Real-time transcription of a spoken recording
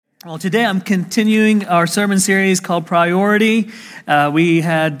Well, today I'm continuing our sermon series called Priority. We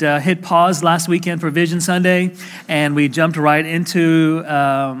had hit pause last weekend for Vision Sunday, and we jumped right into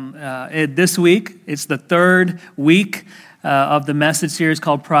it this week. It's the third week of the message series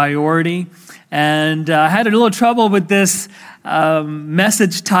called Priority. And I had a little trouble with this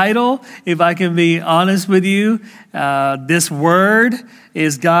message title, if I can be honest with you. This word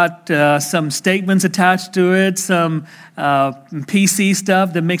has got some statements attached to it, some PC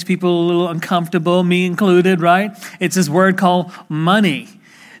stuff that makes people a little uncomfortable, me included, right? It's this word called money.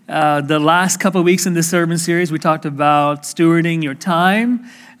 The last couple of weeks in this sermon series, we talked about stewarding your time.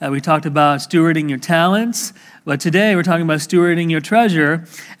 We talked about stewarding your talents. But today we're talking about stewarding your treasure.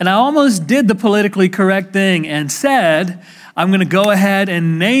 And I almost did the politically correct thing and said, I'm going to go ahead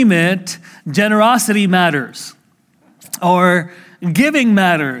and name it Generosity Matters or Giving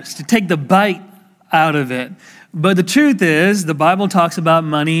Matters, to take the bite out of it. But the truth is, the Bible talks about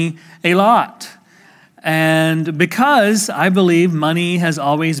money a lot. And because I believe money has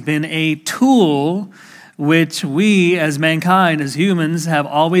always been a tool which we as mankind, as humans, have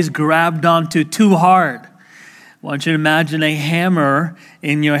always grabbed onto too hard. I want you to imagine a hammer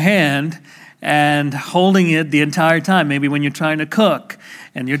in your hand and holding it the entire time. Maybe when you're trying to cook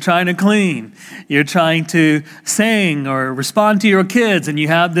and you're trying to clean, you're trying to sing or respond to your kids, and you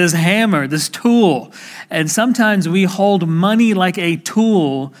have this hammer, this tool. And sometimes we hold money like a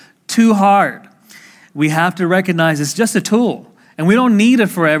tool too hard. We have to recognize it's just a tool, and we don't need it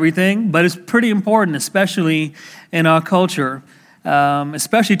for everything, but it's pretty important, especially in our culture,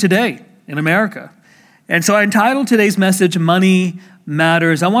 especially today in America. And so I entitled today's message, Money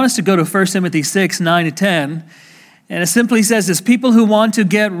Matters. I want us to go to 1 Timothy 6, 9 to 10. And it simply says this: people who want to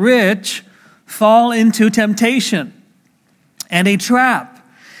get rich fall into temptation and a trap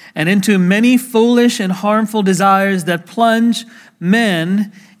and into many foolish and harmful desires that plunge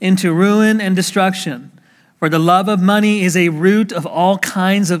men into ruin and destruction. For the love of money is a root of all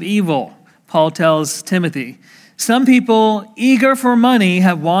kinds of evil, Paul tells Timothy. Some people eager for money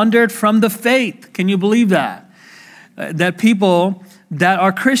have wandered from the faith. Can you believe that? That people that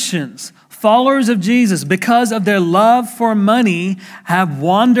are Christians, followers of Jesus, because of their love for money, have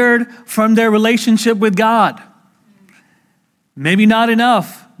wandered from their relationship with God. Maybe not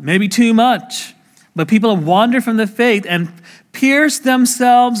enough, maybe too much, but people have wandered from the faith and pierced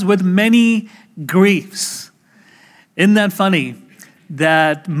themselves with many griefs. Isn't that funny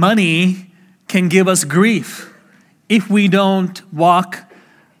that money can give us grief if we don't walk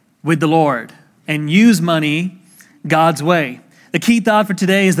with the Lord and use money God's way? The key thought for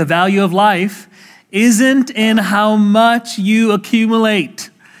today is the value of life isn't in how much you accumulate,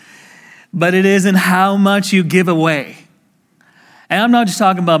 but it is in how much you give away. And I'm not just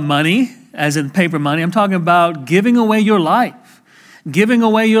talking about money, as in paper money. I'm talking about giving away your life, giving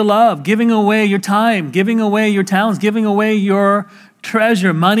away your love, giving away your time, giving away your talents, giving away your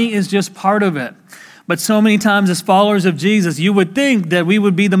treasure. Money is just part of it. But so many times as followers of Jesus, you would think that we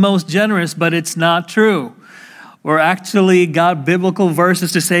would be the most generous, but it's not true. We're actually got biblical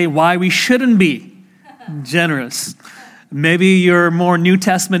verses to say why we shouldn't be generous. Maybe you're more New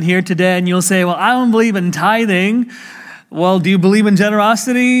Testament here today and you'll say, well, I don't believe in tithing. Well, do you believe in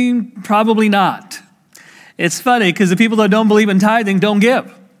generosity? Probably not. It's funny because the people that don't believe in tithing don't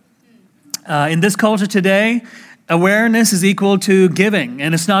give. In this culture today, awareness is equal to giving,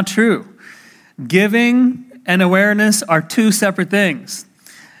 and it's not true. Giving and awareness are two separate things.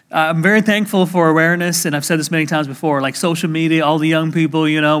 I'm very thankful for awareness, and I've said this many times before, like social media, all the young people,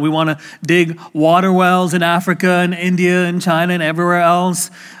 we want to dig water wells in Africa and India and China and everywhere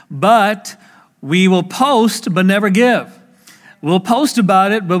else, but we will post but never give. We'll post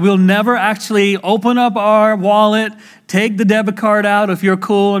about it, but we'll never actually open up our wallet, take the debit card out if you're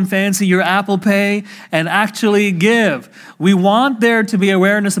cool and fancy, your Apple Pay, and actually give. We want there to be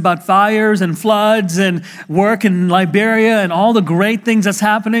awareness about fires and floods and work in Liberia and all the great things that's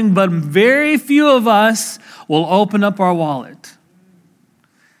happening, but very few of us will open up our wallet.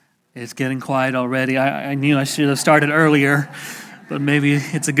 It's getting quiet already. I knew I should have started earlier, but maybe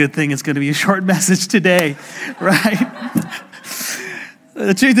it's a good thing it's going to be a short message today, right?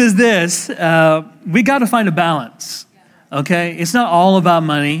 The truth is this, we got to find a balance, okay? It's not all about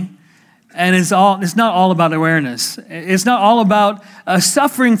money, and it's not all about awareness. It's not all about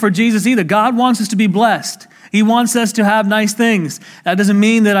suffering for Jesus either. God wants us to be blessed. He wants us to have nice things. That doesn't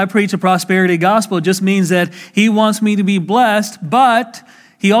mean that I preach a prosperity gospel. It just means that He wants me to be blessed, but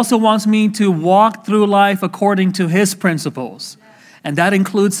He also wants me to walk through life according to His principles, and that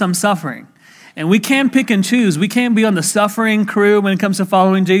includes some suffering. And we can't pick and choose. We can't be on the suffering crew when it comes to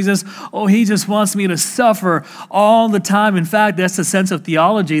following Jesus. Oh, he just wants me to suffer all the time. In fact, that's a sense of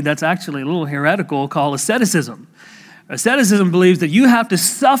theology that's actually a little heretical called asceticism. Asceticism believes that you have to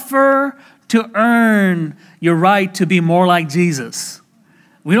suffer to earn your right to be more like Jesus.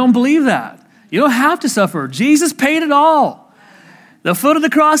 We don't believe that. You don't have to suffer. Jesus paid it all. The foot of the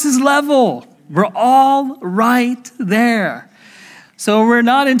cross is level. We're all right there. So we're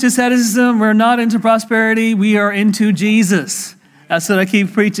not into asceticism. We're not into prosperity. We are into Jesus. That's what I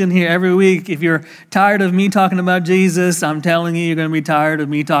keep preaching here every week. If you're tired of me talking about Jesus, I'm telling you, you're going to be tired of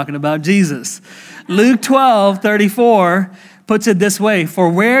me talking about Jesus. Luke 12:34 puts it this way, for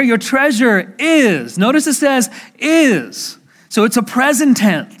where your treasure is, notice it says is, so it's a present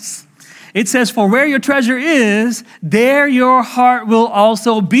tense. It says, for where your treasure is, there your heart will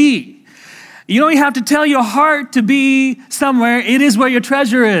also be. You don't have to tell your heart to be somewhere. It is where your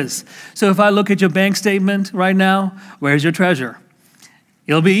treasure is. So if I look at your bank statement right now, where's your treasure?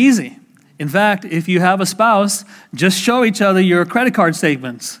 It'll be easy. In fact, if you have a spouse, just show each other your credit card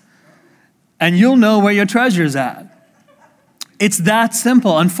statements, and you'll know where your treasure is at. It's that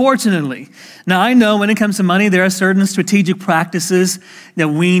simple, unfortunately. Now, I know when it comes to money, there are certain strategic practices that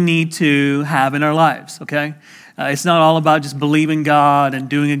we need to have in our lives, okay? It's not all about just believing God and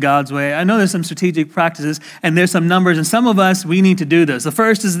doing it God's way. I know there's some strategic practices, and there's some numbers, and some of us, we need to do this. The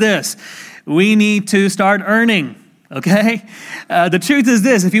first is this. We need to start earning, okay? The truth is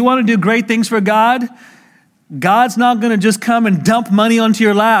this. If you want to do great things for God, God's not going to just come and dump money onto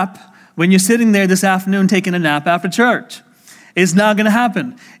your lap when you're sitting there this afternoon taking a nap after church. It's not going to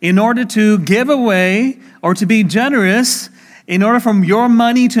happen. In order to give away or to be generous, in order for your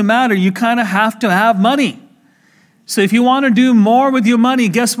money to matter, you kind of have to have money. So if you want to do more with your money,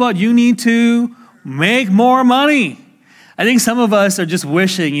 guess what? You need to make more money. I think some of us are just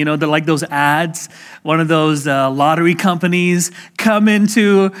wishing, they're like those ads, one of those lottery companies come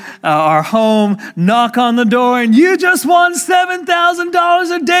into our home, knock on the door, and you just won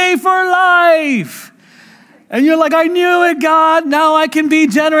 $7,000 a day for life. And you're like, I knew it, God. Now I can be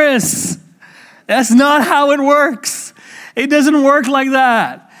generous. That's not how it works. It doesn't work like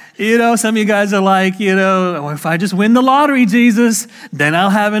that. Some of you guys are like, if I just win the lottery, Jesus, then I'll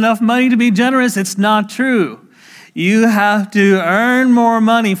have enough money to be generous. It's not true. You have to earn more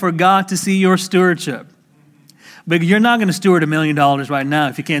money for God to see your stewardship. But you're not going to steward $1 million right now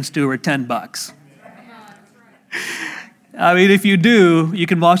if you can't steward $10. I mean, if you do, you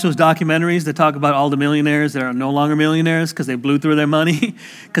can watch those documentaries that talk about all the millionaires that are no longer millionaires because they blew through their money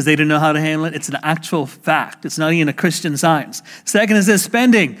because they didn't know how to handle it. It's an actual fact. It's not even a Christian science. Second is this,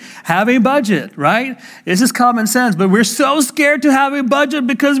 spending. Have a budget, right? This is common sense, but we're so scared to have a budget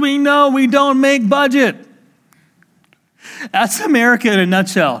because we know we don't make budget. That's America in a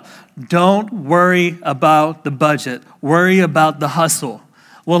nutshell. Don't worry about the budget. Worry about the hustle.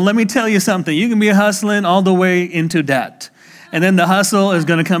 Well, let me tell you something. You can be hustling all the way into debt. And then the hustle is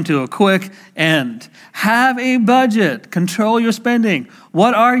going to come to a quick end. Have a budget. Control your spending.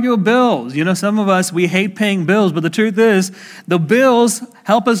 What are your bills? Some of us, we hate paying bills, but the truth is, the bills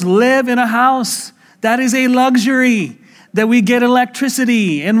help us live in a house. That is a luxury, that we get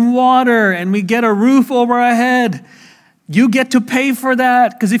electricity and water and we get a roof over our head. You get to pay for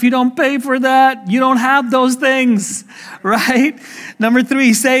that, because if you don't pay for that, you don't have those things, right? Number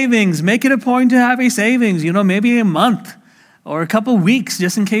 3, savings. Make it a point to have a savings, maybe a month or a couple weeks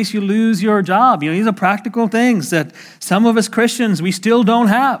just in case you lose your job. These are practical things that some of us Christians, we still don't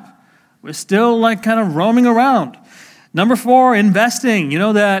have. We're still kind of roaming around. Number 4, investing.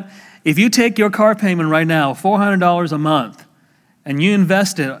 That if you take your car payment right now, $400 a month, and you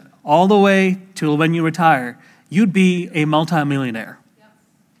invest it all the way to when you retire, you'd be a multimillionaire.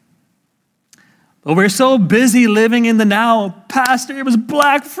 But we're so busy living in the now. Pastor, it was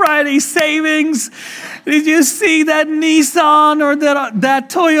Black Friday savings. Did you see that Nissan or that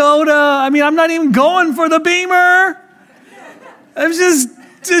Toyota? I mean, I'm not even going for the Beamer. I'm just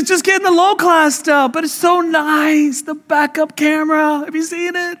getting the low class stuff, but it's so nice. The backup camera. Have you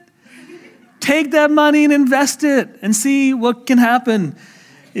seen it? Take that money and invest it and see what can happen.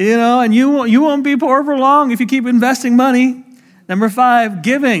 And you won't be poor for long if you keep investing money. Number 5,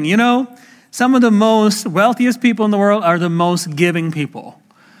 giving. Some of the most wealthiest people in the world are the most giving people.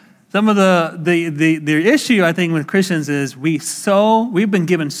 Some of the issue, I think, with Christians is we've been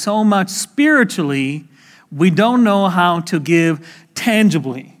given so much spiritually, we don't know how to give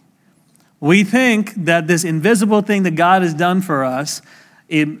tangibly. We think that this invisible thing that God has done for us,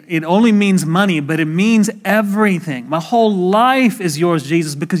 it only means money, but it means everything. My whole life is yours,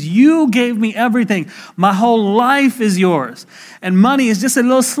 Jesus, because you gave me everything. My whole life is yours. And money is just a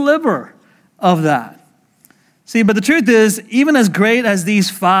little sliver of that. See, but the truth is, even as great as these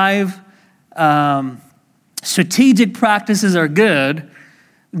 5 strategic practices are good,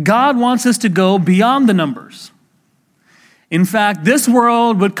 God wants us to go beyond the numbers. In fact, this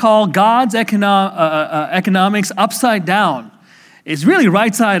world would call God's economics upside down. It's really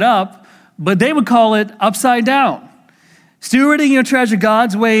right side up, but they would call it upside down. Stewarding your treasure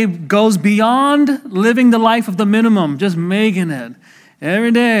God's way goes beyond living the life of the minimum, just making it.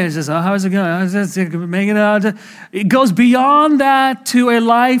 Every day, it's just, oh, how's it going? How's it making it out? It goes beyond that to a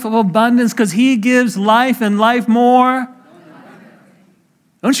life of abundance because He gives life and life more.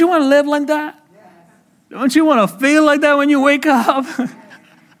 Don't you want to live like that? Don't you want to feel like that when you wake up?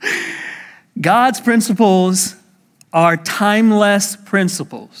 God's principles are timeless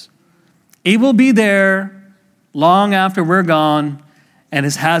principles. It will be there long after we're gone, and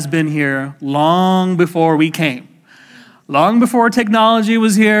it has been here long before we came. Long before technology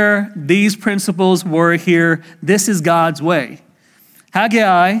was here, these principles were here. This is God's way.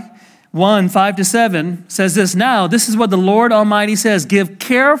 Haggai 1:5-7 says this, "Now, this is what the Lord Almighty says, give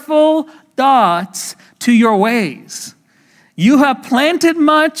careful thoughts to your ways. You have planted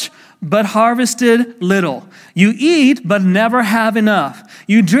much, but harvested little. You eat, but never have enough.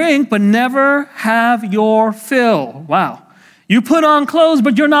 You drink, but never have your fill." Wow. "You put on clothes,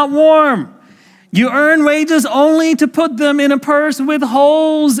 but you're not warm. You earn wages only to put them in a purse with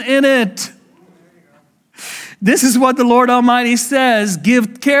holes in it." This is what the Lord Almighty says.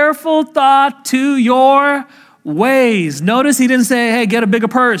 Give careful thought to your ways. Notice He didn't say, hey, get a bigger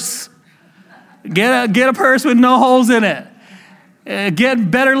purse. Get a purse with no holes in it.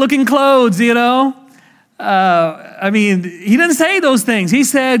 Get better looking clothes, He didn't say those things. He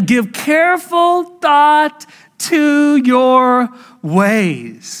said, give careful thought to your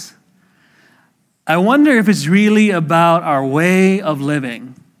ways. I wonder if it's really about our way of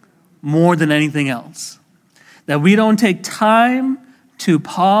living more than anything else. That we don't take time to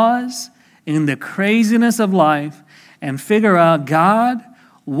pause in the craziness of life and figure out, God,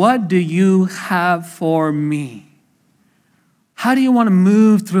 what do you have for me? How do you want to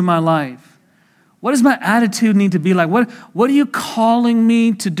move through my life? What does my attitude need to be like? What are you calling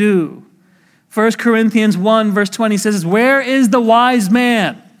me to do? 1 Corinthians 1 verse 20 says, where is the wise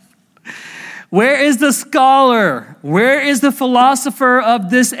man? Where is the scholar? Where is the philosopher of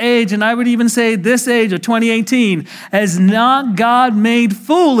this age? And I would even say this age of 2018. Has not God made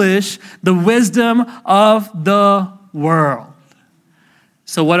foolish the wisdom of the world?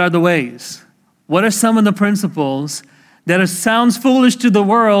 So what are the ways? What are some of the principles that sounds foolish to the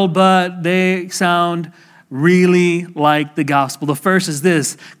world, but they sound really like the gospel? The first is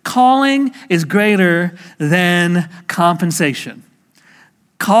this: calling is greater than compensation.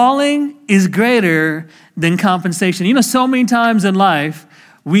 Calling is greater than compensation. You know, so many times in life,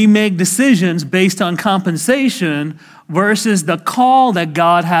 we make decisions based on compensation versus the call that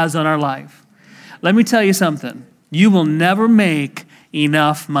God has on our life. Let me tell you something. You will never make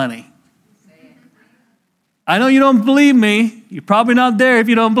enough money. I know you don't believe me. You're probably not there if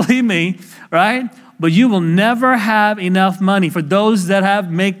you don't believe me, right? But you will never have enough money. For those that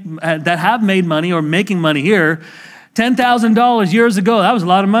have made money or making money here, $10,000 years ago, that was a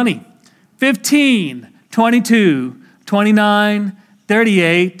lot of money. 15, 22, 29,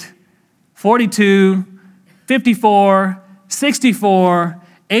 38, 42, 54, 64,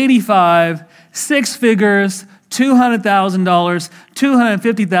 85, 6 figures, $200,000,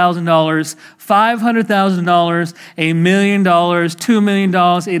 $250,000, $500,000, $1 million, $2 million.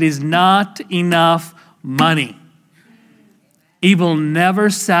 It is not enough money. It will never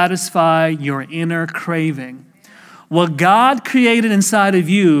satisfy your inner craving. What God created inside of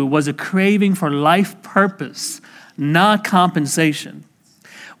you was a craving for life purpose, not compensation.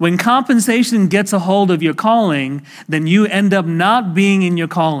 When compensation gets a hold of your calling, then you end up not being in your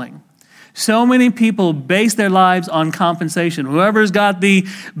calling. So many people base their lives on compensation. Whoever's got the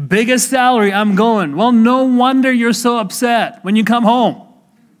biggest salary, I'm going. Well, no wonder you're so upset when you come home.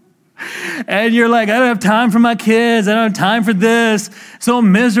 And you're like, I don't have time for my kids. I don't have time for this. So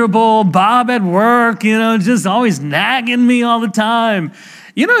miserable. Bob at work, just always nagging me all the time.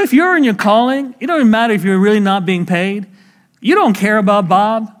 If you're in your calling, it doesn't matter if you're really not being paid. You don't care about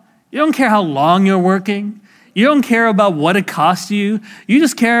Bob. You don't care how long you're working. You don't care about what it costs you. You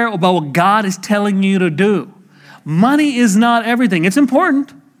just care about what God is telling you to do. Money is not everything. It's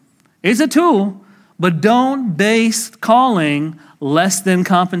important. It's a tool. But don't base calling less than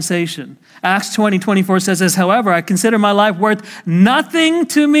compensation. Acts 20:24 says this, however, I consider my life worth nothing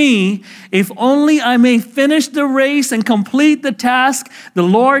to me if only I may finish the race and complete the task the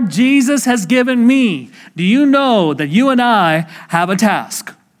Lord Jesus has given me. Do you know that you and I have a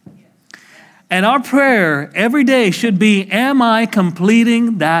task? And our prayer every day should be, am I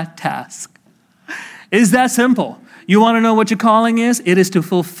completing that task? It's that simple. You want to know what your calling is? It is to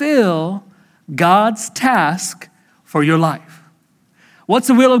fulfill God's task for your life. What's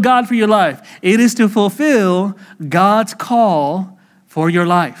the will of God for your life? It is to fulfill God's call for your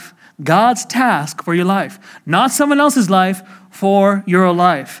life. God's task for your life. Not someone else's life, for your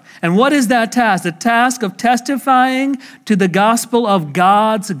life. And what is that task? The task of testifying to the gospel of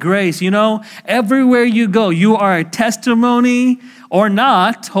God's grace. You know, everywhere you go, you are a testimony or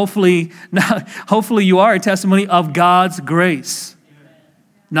not. Hopefully you are a testimony of God's grace.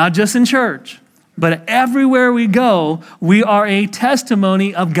 Not just in church, but everywhere we go, we are a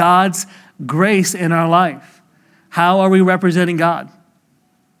testimony of God's grace in our life. How are we representing God?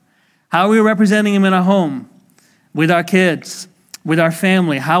 How are we representing Him in our home, with our kids, with our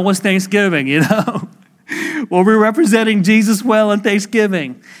family? How was Thanksgiving, you know? Were we representing Jesus well in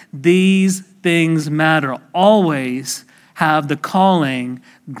Thanksgiving? These things matter. Always have the calling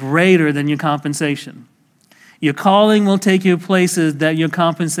greater than your compensation. Your calling will take you places that your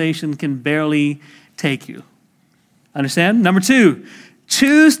compensation can barely take you. Understand? Number 2,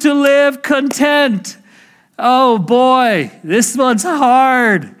 choose to live content. Oh boy, this one's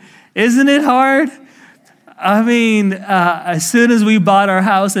hard. Isn't it hard? I mean, as soon as we bought our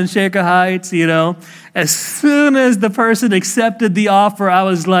house in Shaker Heights, you know, as soon as the person accepted the offer, I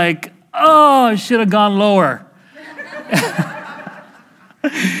was like, oh, I should have gone lower.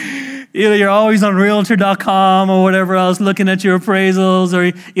 You know, you're always on Realtor.com or whatever else looking at your appraisals,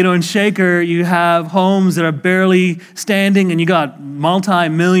 or, you know, in Shaker, you have homes that are barely standing and you got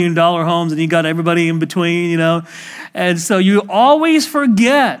multi-million-dollar homes and you got everybody in between, you know. And so you always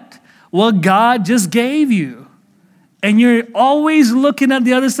forget what God just gave you. And you're always looking at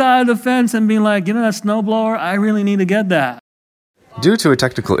the other side of the fence and being like, you know, that snowblower, I really need to get that. Due to a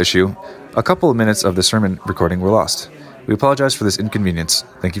technical issue, a couple of minutes of the sermon recording were lost. We apologize for this inconvenience.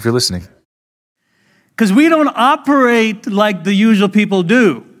 Thank you for listening. Because we don't operate like the usual people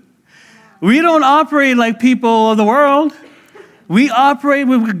do. We don't operate like people of the world. We operate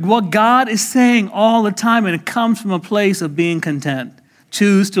with what God is saying all the time, and it comes from a place of being content.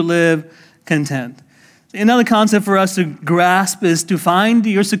 Choose to live content. Another concept for us to grasp is to find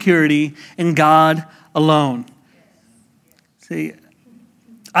your security in God alone. See,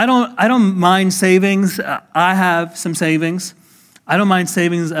 I don't mind savings. I have some savings. I don't mind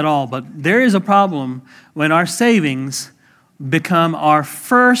savings at all. But there is a problem when our savings become our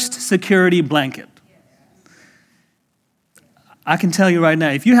first security blanket. I can tell you right now,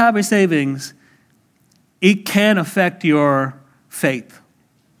 if you have a savings, it can affect your faith.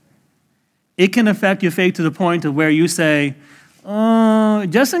 It can affect your faith to the point of where you say, oh,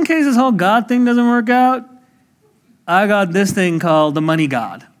 just in case this whole God thing doesn't work out, I got this thing called the money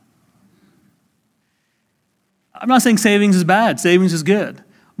God. I'm not saying savings is bad. Savings is good.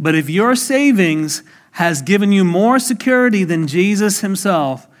 But if your savings has given you more security than Jesus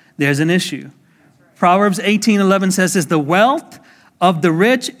himself, there's an issue. Proverbs 18:11 says this, the wealth of the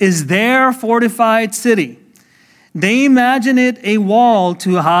rich is their fortified city. They imagine it a wall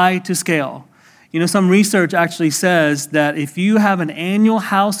too high to scale. You know, some research actually says that if you have an annual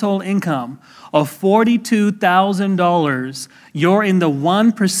household income of $42,000, you're in the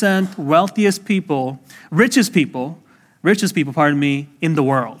 1% wealthiest people, richest people, in the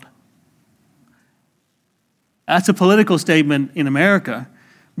world. That's a political statement in America.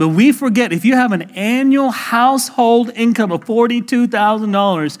 But we forget, if you have an annual household income of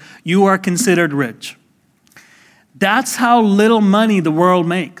 $42,000, you are considered rich. That's how little money the world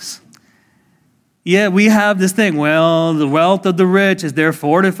makes. Yeah, we have this thing, well, the wealth of the rich is their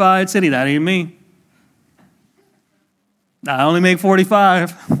fortified city. That ain't me. I only make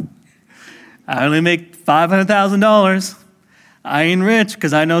 45. I only make $500,000. I ain't rich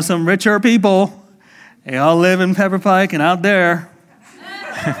because I know some richer people. They all live in Pepper Pike and out there.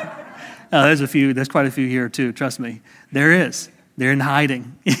 Oh, there's quite a few here too, trust me. There is. They're in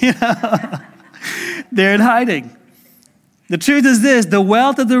hiding. They're in hiding. The truth is this, the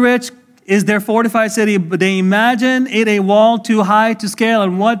wealth of the rich is their fortified city, but they imagine it a wall too high to scale.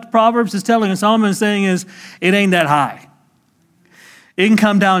 And what Proverbs is telling us, Solomon is saying is, it ain't that high. It can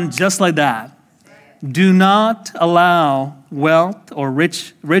come down just like that. Do not allow wealth or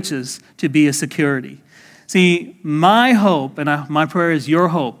riches to be a security. See, my hope, and my prayer is your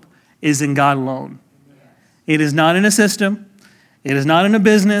hope, is in God alone. It is not in a system. It is not in a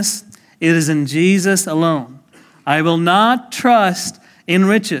business. It is in Jesus alone. I will not trust in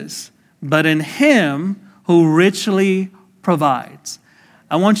riches, but in Him who richly provides.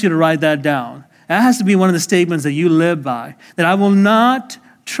 I want you to write that down. That has to be one of the statements that you live by, that I will not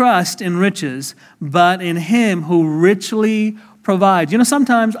trust in riches, but in him who richly provides. You know,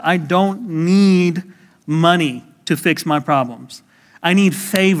 sometimes I don't need money to fix my problems. I need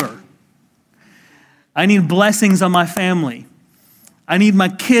favor. I need blessings on my family. I need my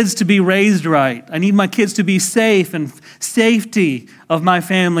kids to be raised right. I need my kids to be safe and safety of my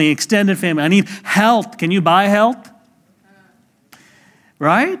family, extended family. I need health. Can you buy health?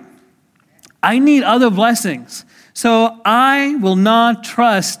 Right? I need other blessings. So I will not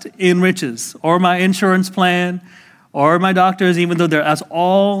trust in riches or my insurance plan or my doctors, even though that's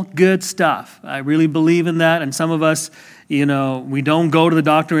all good stuff. I really believe in that. And some of us, you know, we don't go to the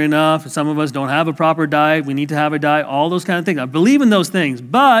doctor enough. Some of us don't have a proper diet. We need to have a diet, all those kind of things. I believe in those things,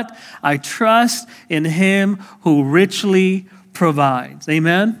 but I trust in him who richly provides.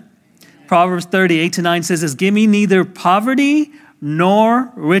 Amen? Proverbs 30:8-9 says this, give me neither poverty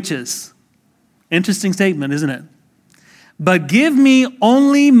nor riches. Interesting statement, isn't it? But give me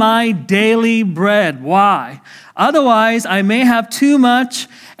only my daily bread. Why? Otherwise, I may have too much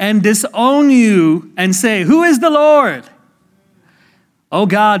and disown you and say, who is the Lord? Oh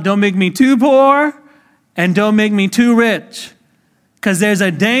God, don't make me too poor and don't make me too rich. Because there's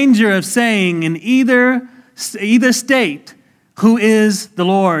a danger of saying in either state, who is the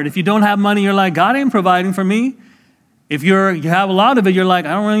Lord? If you don't have money, you're like, God ain't providing for me. If you have a lot of it, you're like,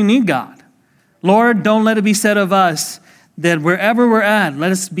 I don't really need God. Lord, don't let it be said of us that wherever we're at,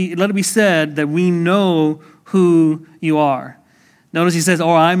 let it be said that we know who you are. Notice he says,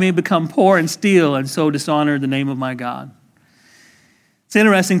 or I may become poor and steal and so dishonor the name of my God. It's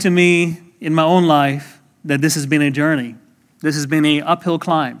interesting to me in my own life that this has been a journey. This has been an uphill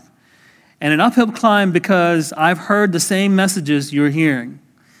climb. And an uphill climb because I've heard the same messages you're hearing.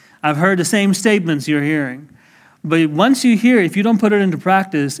 I've heard the same statements you're hearing. But once you hear it, if you don't put it into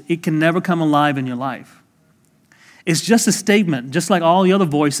practice, it can never come alive in your life. It's just a statement, just like all the other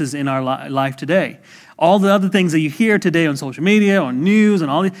voices in our life today. All the other things that you hear today on social media, on news, and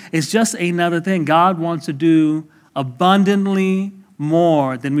all these, it's just another thing. God wants to do abundantly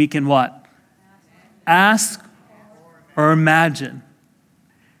more than we can what? Ask or imagine.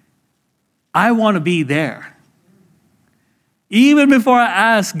 I want to be there. Even before I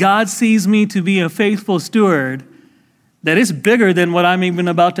ask, God sees me to be a faithful steward that is bigger than what I'm even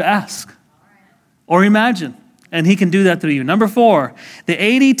about to ask or imagine. And he can do that through you. Number 4, the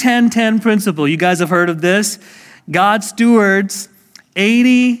 80-10-10 principle. You guys have heard of this. God stewards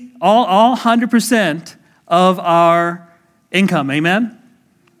 100% of our income. Amen?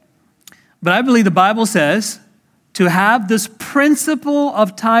 But I believe the Bible says to have this principle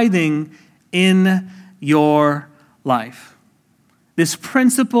of tithing in your life. This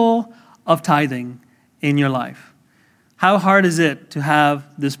principle of tithing in your life. How hard is it to have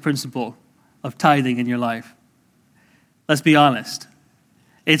this principle of tithing in your life? Let's be honest.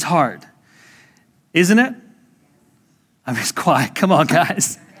 It's hard. Isn't it? I mean, it's quiet. Come on,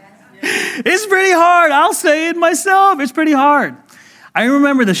 guys. It's pretty hard. I'll say it myself. It's pretty hard. I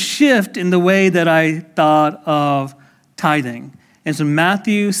remember the shift in the way that I thought of tithing. It's in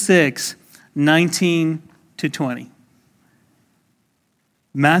Matthew 6:19-20.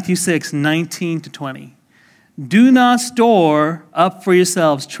 Matthew 6:19-20. Do not store up for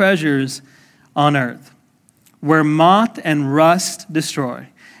yourselves treasures on earth, where moth and rust destroy,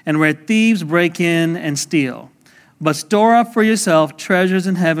 and where thieves break in and steal. But store up for yourself treasures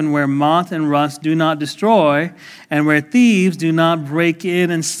in heaven where moth and rust do not destroy, and where thieves do not break in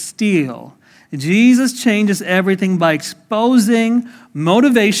and steal. Jesus changes everything by exposing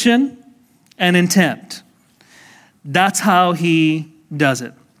motivation and intent. That's how he does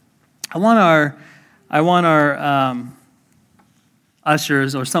it. I want our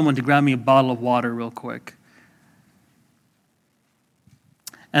ushers or someone to grab me a bottle of water real quick.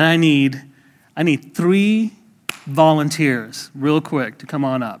 And I need 3 volunteers real quick to come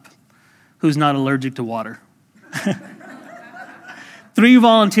on up who's not allergic to water. 3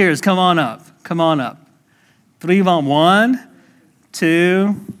 volunteers, come on up. 1,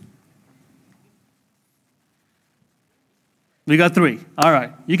 2. We got 3. All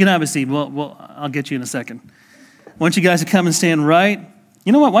right, you can have a seat. I'll get you in a second. I want you guys to come and stand right.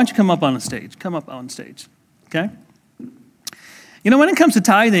 You know what? Why don't you come up on the stage? Come up on stage, okay? You know, when it comes to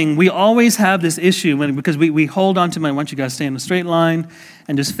tithing, we always have this issue because we hold on to I want you guys to stay in a straight line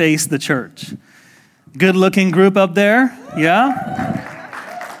and just face the church. Good-looking group up there, yeah?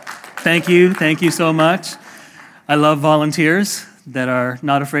 Thank you so much. I love volunteers that are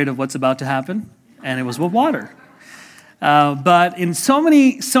not afraid of what's about to happen, and it was with water. But in so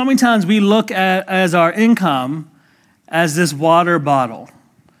many times we look at as our income as this water bottle.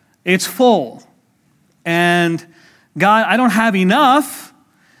 It's full, and God, I don't have enough,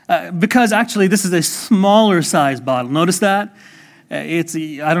 Because actually this is a smaller size bottle. Notice that? I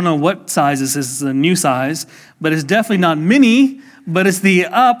don't know what size this is. It's a new size, but it's definitely not mini, but it's the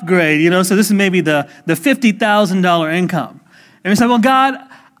upgrade, So this is maybe the $50,000 income. And we say, well, God,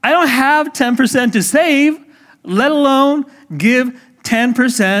 I don't have 10% to save, let alone give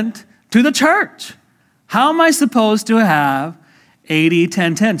 10% to the church. How am I supposed to have 80,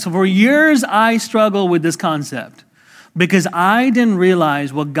 10, 10? So for years, I struggled with this concept because I didn't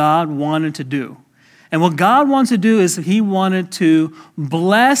realize what God wanted to do. And what God wants to do is he wanted to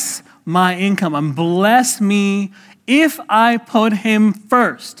bless my income and bless me if I put him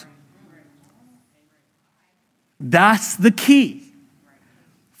first. That's the key.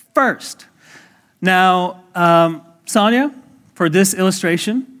 First. Now, Sonia, for this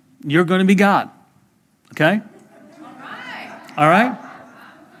illustration, you're going to be God. Okay? All right?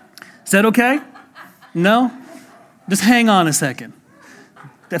 Is that okay? No? Just hang on a second.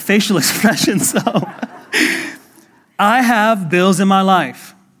 That facial expression, so. I have bills in my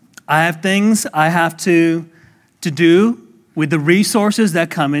life. I have things I have to do with the resources that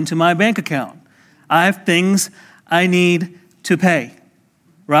come into my bank account. I have things I need to pay,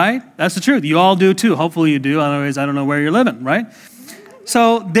 right? That's the truth. You all do too. Hopefully you do. Otherwise, I don't know where you're living, right?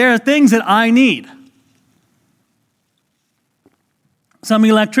 So there are things that I need. Some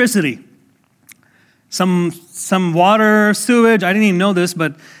electricity, some water, sewage. I didn't even know this,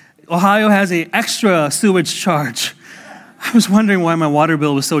 but Ohio has an extra sewage charge. I was wondering why my water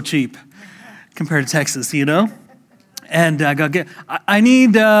bill was so cheap compared to Texas, And I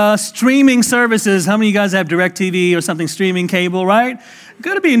need streaming services. How many of you guys have DirecTV or something streaming cable, right?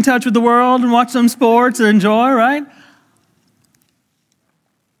 Good to be in touch with the world and watch some sports and enjoy, right?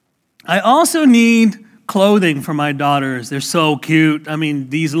 I also need clothing for my daughters. They're so cute. I mean,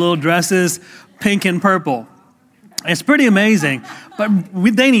 these little dresses, pink and purple. It's pretty amazing, but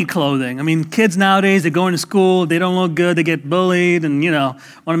they need clothing. I mean, kids nowadays, they go into school, they don't look good, they get bullied, and, want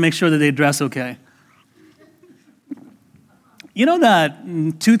to make sure that they dress okay. You know that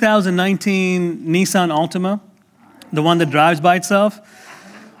 2019 Nissan Altima, the one that drives by itself?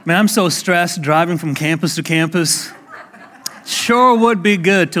 Man, I'm so stressed driving from campus to campus. Sure would be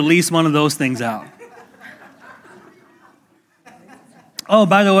good to lease one of those things out. Oh,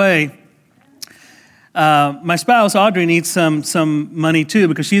 by the way, my spouse, Audrey, needs some money too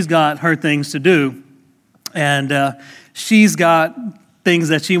because she's got her things to do. And she's got things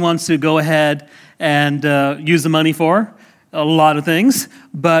that she wants to go ahead and use the money for, a lot of things.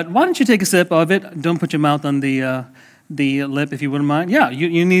 But why don't you take a sip of it? Don't put your mouth on the lip if you wouldn't mind. Yeah,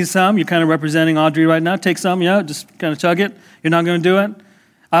 you need some. You're kind of representing Audrey right now. Take some, just kind of chug it. You're not going to do it?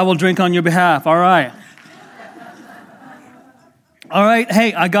 I will drink on your behalf. All right. All right.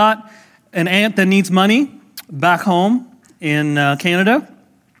 Hey, I got an aunt that needs money back home in Canada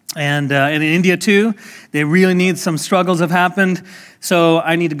and in India too. They really need some struggles have happened. So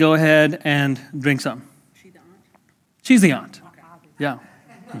I need to go ahead and drink some. She's the aunt. Yeah.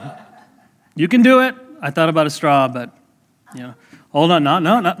 Mm-hmm. You can do it. I thought about a straw, but, hold on.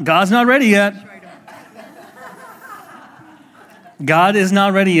 No. God's not ready yet. God is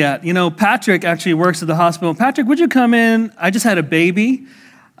not ready yet. Patrick actually works at the hospital. Patrick, would you come in? I just had a baby.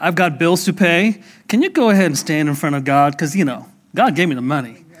 I've got bills to pay. Can you go ahead and stand in front of God? Because, God gave me the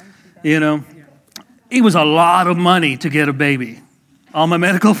money. It was a lot of money to get a baby. All my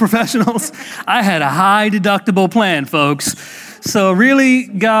medical professionals, I had a high deductible plan, folks. So really,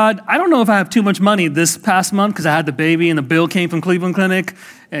 God, I don't know if I have too much money this past month because I had the baby and the bill came from Cleveland Clinic,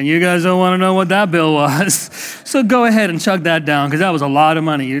 and you guys don't want to know what that bill was. So go ahead and chug that down because that was a lot of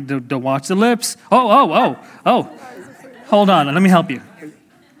money. You don't watch the lips. Oh. Hold on, let me help you.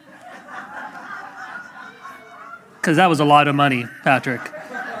 Because that was a lot of money, Patrick.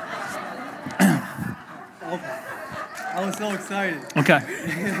 I was so excited. Okay.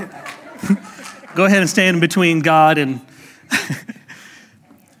 Go ahead and stand between God and...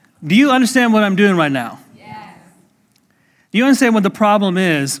 Do you understand what I'm doing right now? Yes. Do you understand what the problem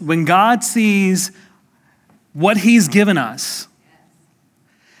is? When God sees what he's given us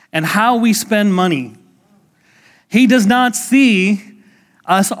and how we spend money, he does not see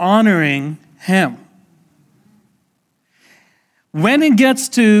us honoring him. When it gets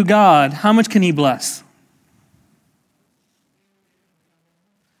to God, how much can he bless?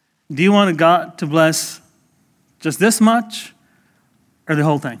 Do you want God to bless just this much or the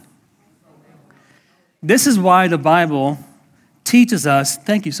whole thing? This is why the Bible teaches us.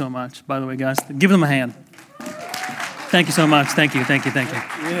 Thank you so much, by the way, guys. Give them a hand. Thank you so much. Thank you.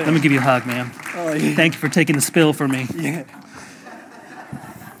 Yeah. Let me give you a hug, man. Oh, yeah. Thank you for taking the spill for me. Yeah.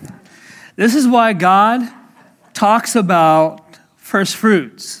 This is why God talks about first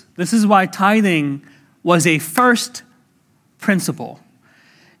fruits. This is why tithing was a first principle.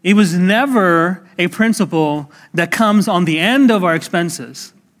 It was never a principle that comes on the end of our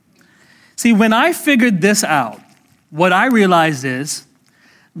expenses. See, when I figured this out, what I realized is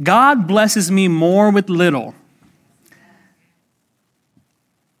God blesses me more with little,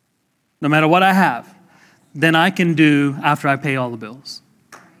 no matter what I have, than I can do after I pay all the bills.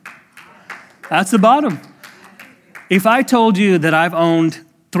 That's the bottom. If I told you that I've owned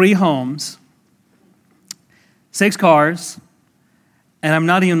 3 homes, 6 cars, and I'm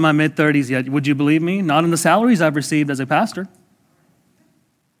not even in my mid-30s yet, would you believe me? Not in the salaries I've received as a pastor.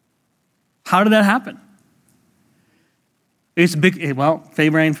 How did that happen? It's big. Well,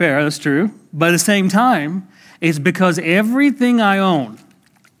 favor ain't fair, that's true. But at the same time, it's because everything I own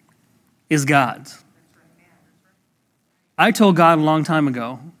is God's. I told God a long time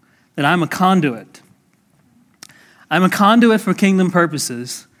ago that I'm a conduit. I'm a conduit for kingdom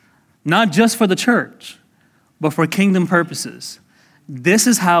purposes, not just for the church, but for kingdom purposes. This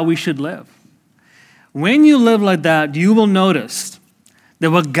is how we should live. When you live like that, you will notice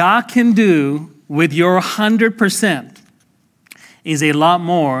that what God can do with your 100% is a lot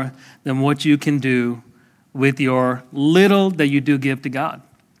more than what you can do with your little that you do give to God.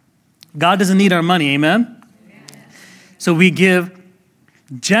 God doesn't need our money, amen? So we give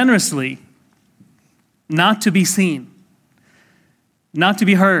generously, not to be seen, not to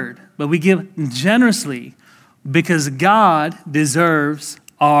be heard, but we give generously because God deserves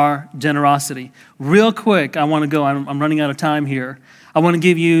our generosity. Real quick, I want to go. I'm running out of time here. I want to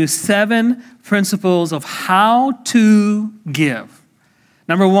give you 7 principles of how to give.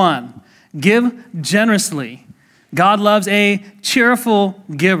 Number 1, give generously. God loves a cheerful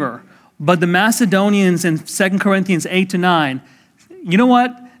giver. But the Macedonians in 2 Corinthians 8-9, you know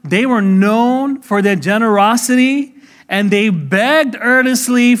what? They were known for their generosity, and they begged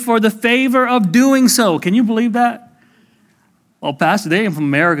earnestly for the favor of doing so. Can you believe that? Well, Pastor, they ain't from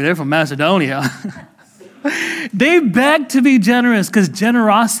America. They're from Macedonia. They begged to be generous because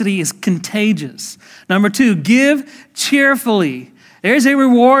generosity is contagious. Number 2, give cheerfully. There's a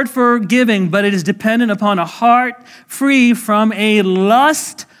reward for giving, but it is dependent upon a heart free from a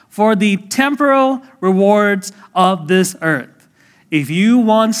lust for the temporal rewards of this earth. If you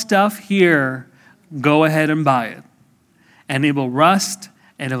want stuff here, go ahead and buy it. And it will rust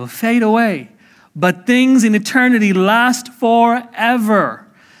and it will fade away. But things in eternity last forever.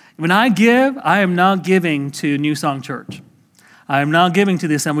 When I give, I am not giving to New Song Church. I am not giving to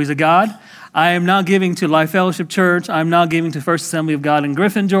the Assemblies of God. I am not giving to Life Fellowship Church. I'm not giving to First Assembly of God in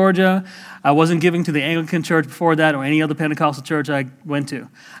Griffin, Georgia. I wasn't giving to the Anglican Church before that or any other Pentecostal church I went to.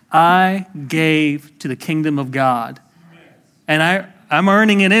 I gave to the kingdom of God. And I'm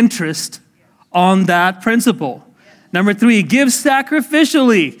earning an interest on that principle. Number 3, give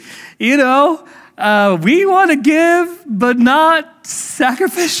sacrificially. You know, we want to give, but not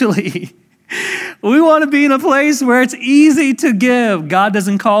sacrificially. We want to be in a place where it's easy to give. God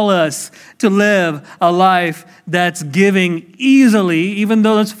doesn't call us to live a life that's giving easily, even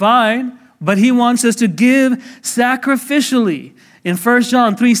though that's fine, but He wants us to give sacrificially. In 1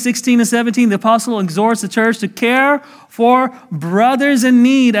 John 3:16-17, the apostle exhorts the church to care for brothers in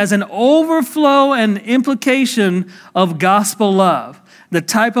need as an overflow and implication of gospel love. The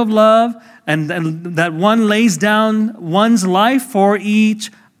type of love and that one lays down one's life for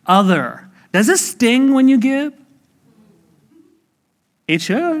each other. Does it sting when you give? It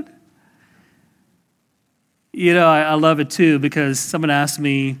should. You know, I love it too because someone asked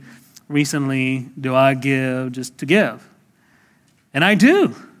me recently, do I give just to give? And I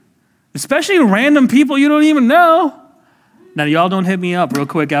do, especially to random people you don't even know. Now, y'all don't hit me up real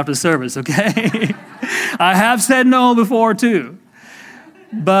quick after the service, okay? I have said no before too.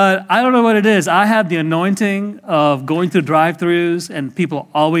 But I don't know what it is. I have the anointing of going through drive-thrus and people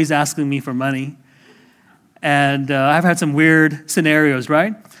always asking me for money. And I've had some weird scenarios,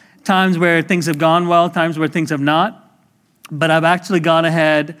 right? Times where things have gone well, times where things have not. But I've actually gone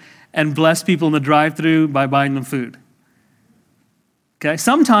ahead and blessed people in the drive-thru by buying them food. Okay?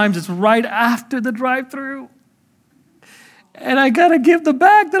 Sometimes it's right after the drive-thru. And I got to give the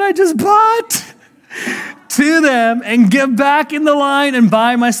bag that I just bought to them and get back in the line and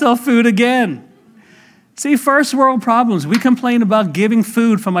buy myself food again. See, first world problems. We complain about giving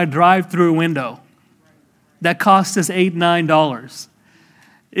food from my drive-through window that cost us $8, $9.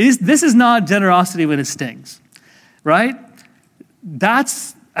 This is not generosity when it stings, right?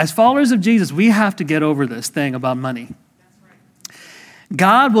 That's, as followers of Jesus, we have to get over this thing about money.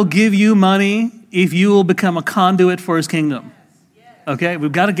 God will give you money if you will become a conduit for His kingdom. Okay,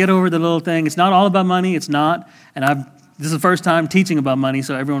 we've got to get over the little thing. It's not all about money. It's not. And I've This is the first time teaching about money,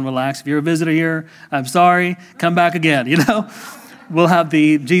 so everyone relax. If you're a visitor here, I'm sorry. Come back again, We'll have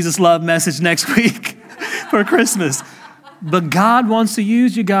the Jesus love message next week for Christmas. But God wants to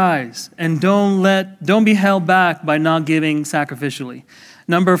use you guys, and don't be held back by not giving sacrificially.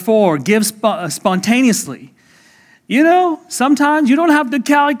 Number 4, give spontaneously. Sometimes you don't have to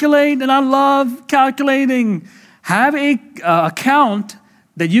calculate, and I love calculating. Have a account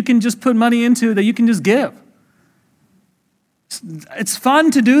that you can just put money into, that you can just give. It's fun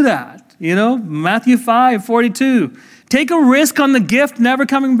to do that. Matthew 5:42. Take a risk on the gift never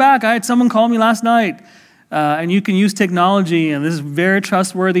coming back. I had someone call me last night, and you can use technology, and this is a very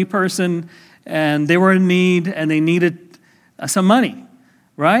trustworthy person, and they were in need, and they needed some money,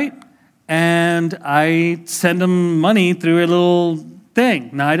 right? And I send them money through a little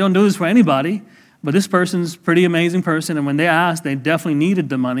thing. Now, I don't do this for anybody, but this person's a pretty amazing person, and when they asked, they definitely needed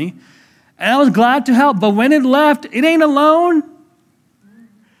the money. And I was glad to help, but when it left, it ain't a loan.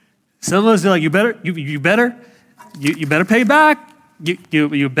 Some of us are like, you better pay back.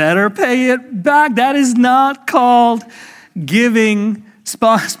 You better pay it back. That is not called giving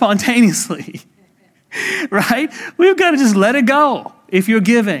spontaneously, right? We've got to just let it go if you're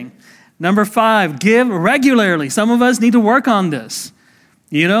giving. Number 5, give regularly. Some of us need to work on this.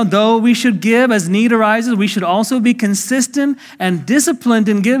 Though we should give as need arises, we should also be consistent and disciplined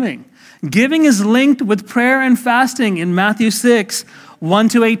in giving. Giving is linked with prayer and fasting in Matthew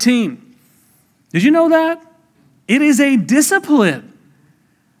 6:1-18. Did you know that? It is a discipline.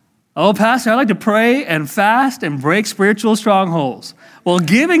 Oh, Pastor, I like to pray and fast and break spiritual strongholds. Well,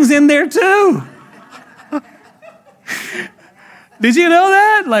 giving's in there too. Did you know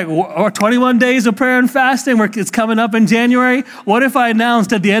that? Or 21 days of prayer and fasting, it's coming up in January. What if I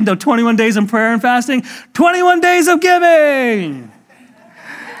announced at the end of 21 days of prayer and fasting, 21 days of giving?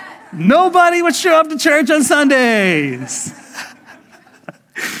 Nobody would show up to church on Sundays.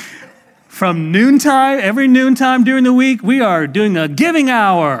 From noontime, every noontime during the week, we are doing a giving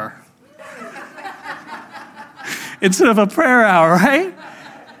hour. Instead of a prayer hour, right?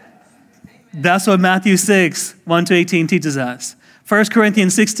 That's what Matthew 6:1-18 teaches us. 1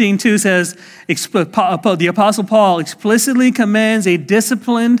 Corinthians 16:2 says, the Apostle Paul explicitly commands a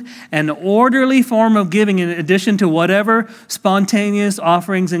disciplined and orderly form of giving in addition to whatever spontaneous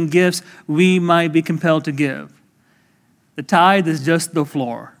offerings and gifts we might be compelled to give. The tithe is just the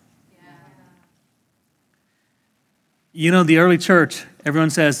floor. The early church,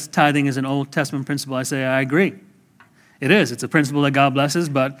 everyone says tithing is an Old Testament principle. I say, I agree. It is. It's a principle that God blesses,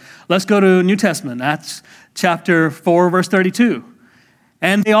 but let's go to New Testament, Acts chapter 4, verse 32.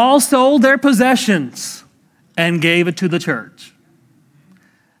 And they all sold their possessions and gave it to the church.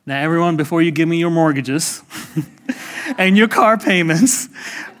 Now, everyone, before you give me your mortgages and your car payments,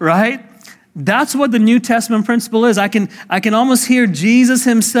 right? That's what the New Testament principle is. I can almost hear Jesus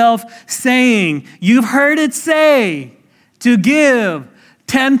himself saying, you've heard it say to give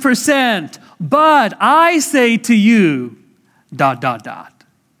 10%, but I say to you, ...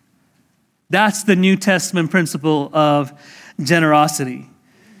 That's the New Testament principle of generosity.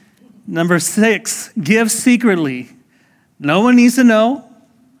 Number 6, give secretly. No one needs to know.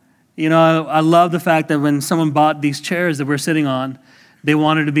 I love the fact that when someone bought these chairs that we're sitting on, they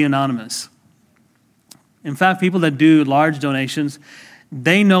wanted to be anonymous. In fact, people that do large donations,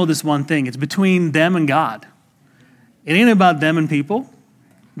 they know this one thing. It's between them and God. It ain't about them and people.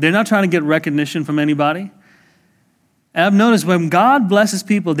 They're not trying to get recognition from anybody. And I've noticed when God blesses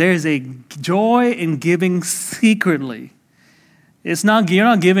people, there is a joy in giving secretly. You're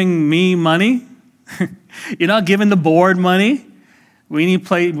not giving me money. You're not giving the board money. We need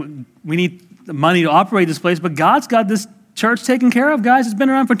money to operate this place, but God's got this church taken care of, guys. It's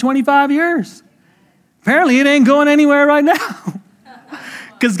been around for 25 years. Apparently, it ain't going anywhere right now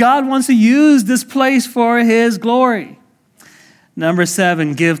because God wants to use this place for his glory. Number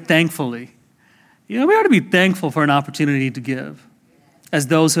 7, give thankfully. We ought to be thankful for an opportunity to give. As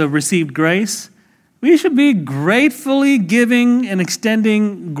those who have received grace, we should be gratefully giving and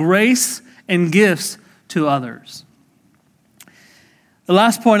extending grace and gifts to others. The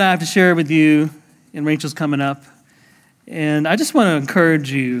last point I have to share with you, and Rachel's coming up, and I just want to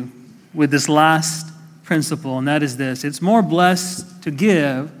encourage you with this last principle, and that is this. It's more blessed to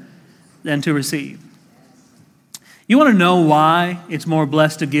give than to receive. You want to know why it's more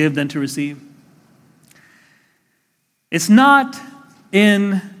blessed to give than to receive? It's not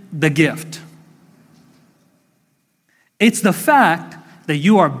in the gift. It's the fact that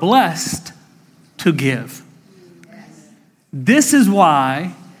you are blessed to give. This is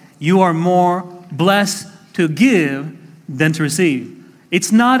why you are more blessed to give than to receive.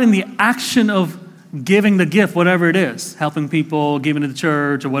 It's not in the action of giving the gift, whatever it is, helping people, giving to the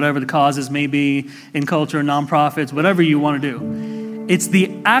church, or whatever the causes may be in culture, nonprofits, whatever you want to do. It's the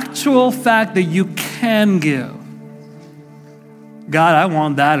actual fact that you can give. God, I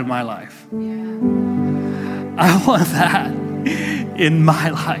want that in my life. I want that in my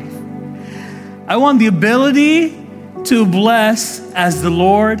life. I want the ability to bless as the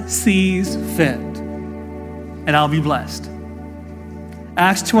Lord sees fit. And I'll be blessed.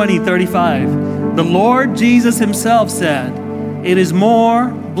 Acts 20:35. The Lord Jesus himself said, "It is more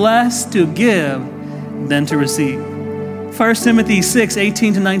blessed to give than to receive." 1 Timothy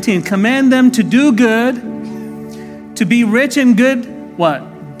 6:18-19. Command them to do good, to be rich in good,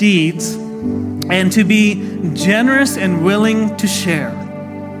 what? Deeds, and to be generous and willing to share.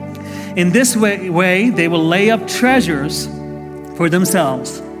 In this way, they will lay up treasures for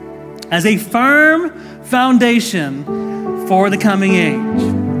themselves as a firm foundation for the coming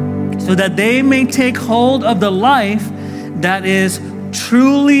age, so that they may take hold of the life that is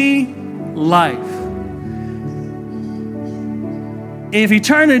truly life. If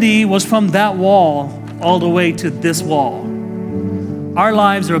eternity was from that wall all the way to this wall, our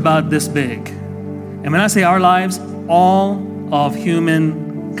lives are about this big. And when I say our lives, all of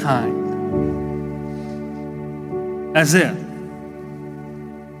humankind. That's it.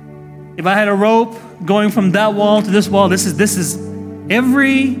 If I had a rope going from that wall to this wall, this is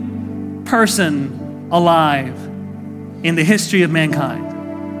every person alive in the history of mankind.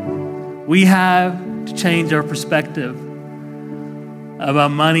 We have to change our perspective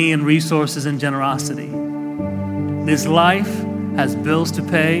about money and resources and generosity. This life has bills to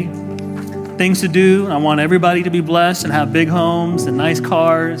pay, things to do. I want everybody to be blessed and have big homes and nice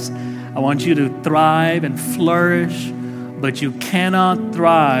cars. I want you to thrive and flourish, but you cannot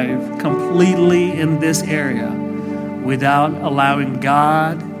thrive completely in this area without allowing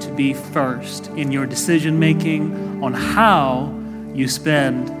God to be first in your decision making on how you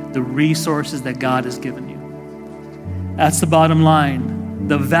spend the resources that God has given you. That's the bottom line.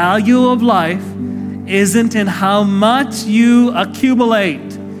 The value of life isn't in how much you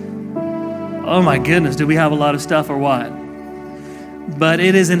accumulate. Oh my goodness, do we have a lot of stuff or what? But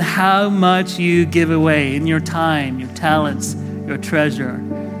it is in how much you give away, in your time, your talents, your treasure.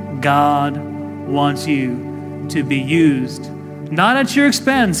 God wants you to be used. Not at your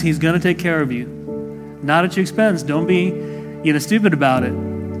expense. He's going to take care of you. Not at your expense. Don't be, stupid about it.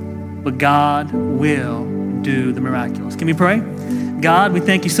 But God will do the miraculous. Can we pray? God, we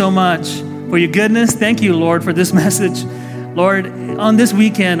thank you so much for your goodness. Thank you, Lord, for this message. Lord, on this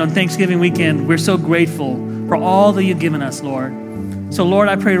weekend, on Thanksgiving weekend, we're so grateful for all that you've given us, Lord. So, Lord,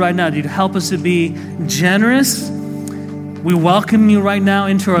 I pray right now that you'd help us to be generous. We welcome you right now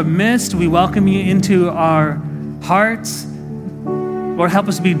into our midst. We welcome you into our hearts. Lord, help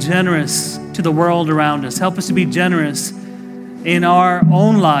us to be generous to the world around us. Help us to be generous in our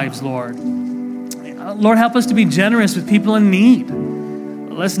own lives, Lord. Lord, help us to be generous with people in need.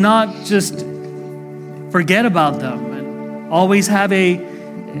 Let's not just forget about them and always have a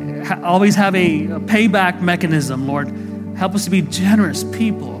payback mechanism, Lord. Help us to be generous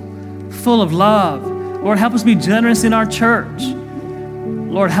people, full of love. Lord, help us be generous in our church.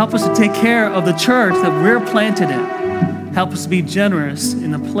 Lord, help us to take care of the church that we're planted in. Help us to be generous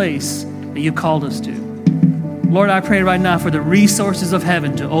in the place that you called us to. Lord, I pray right now for the resources of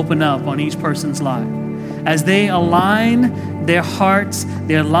heaven to open up on each person's life. As they align their hearts,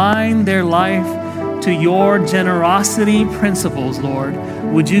 they align their life to your generosity principles, Lord,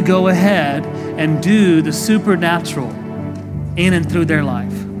 would you go ahead and do the supernatural in and through their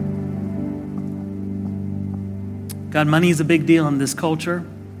life. God, money is a big deal in this culture,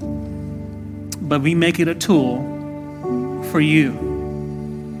 but we make it a tool for you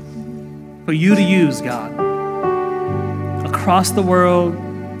to use, God, across the world,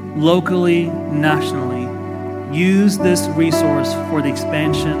 locally, nationally. Use this resource for the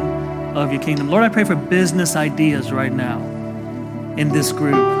expansion of your kingdom. Lord, I pray for business ideas right now in this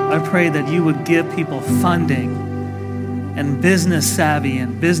group. I pray that you would give people funding and business savvy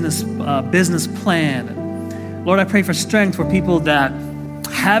and business plan. Lord, I pray for strength for people that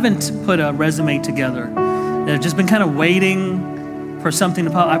haven't put a resume together, that have just been kind of waiting for something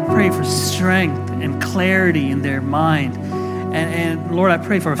to pop. I pray for strength and clarity in their mind. And Lord, I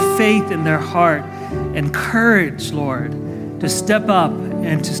pray for faith in their heart and courage, Lord, to step up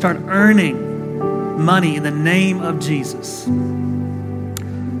and to start earning money in the name of Jesus.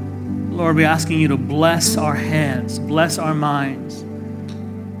 Lord, we're asking you to bless our hands, bless our minds,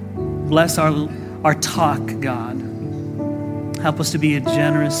 bless our talk, God. Help us to be a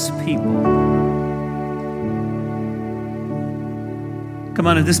generous people. Come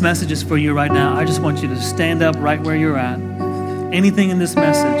on, if this message is for you right now, I just want you to stand up right where you're at. Anything in this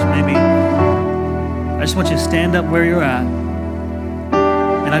message, maybe, I just want you to stand up where you're at.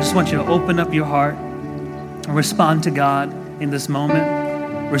 And I just want you to open up your heart and respond to God in this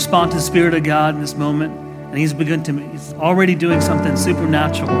moment. Respond to the Spirit of God in this moment. And He's already doing something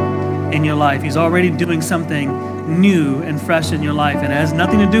supernatural in your life. He's already doing something new and fresh in your life. And it has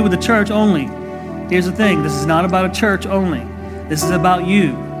nothing to do with the church only. Here's the thing, this is not about a church only. This is about you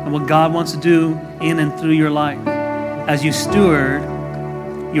and what God wants to do in and through your life as you steward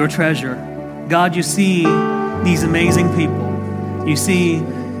your treasure. God, you see these amazing people. You see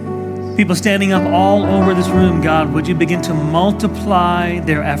people standing up all over this room. God, would you begin to multiply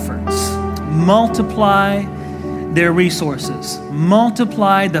their efforts, multiply their resources,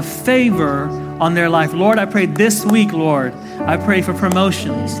 multiply the favor on their life. Lord, I pray this week, Lord, I pray for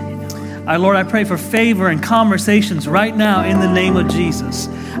promotions. Lord, I pray for favor and conversations right now in the name of Jesus.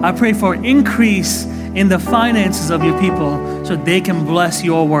 I pray for increase in the finances of your people so they can bless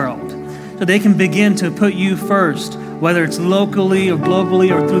your world, so they can begin to put you first, whether it's locally or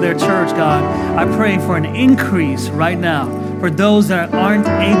globally or through their church, God. I pray for an increase right now for those that aren't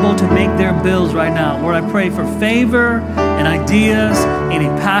able to make their bills right now. Lord, I pray for favor and ideas and a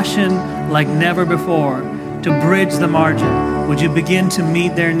passion like never before to bridge the margin. Would you begin to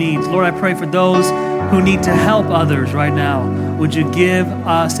meet their needs? Lord, I pray for those who need to help others right now. Would you give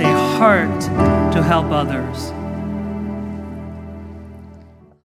us a heart to help others?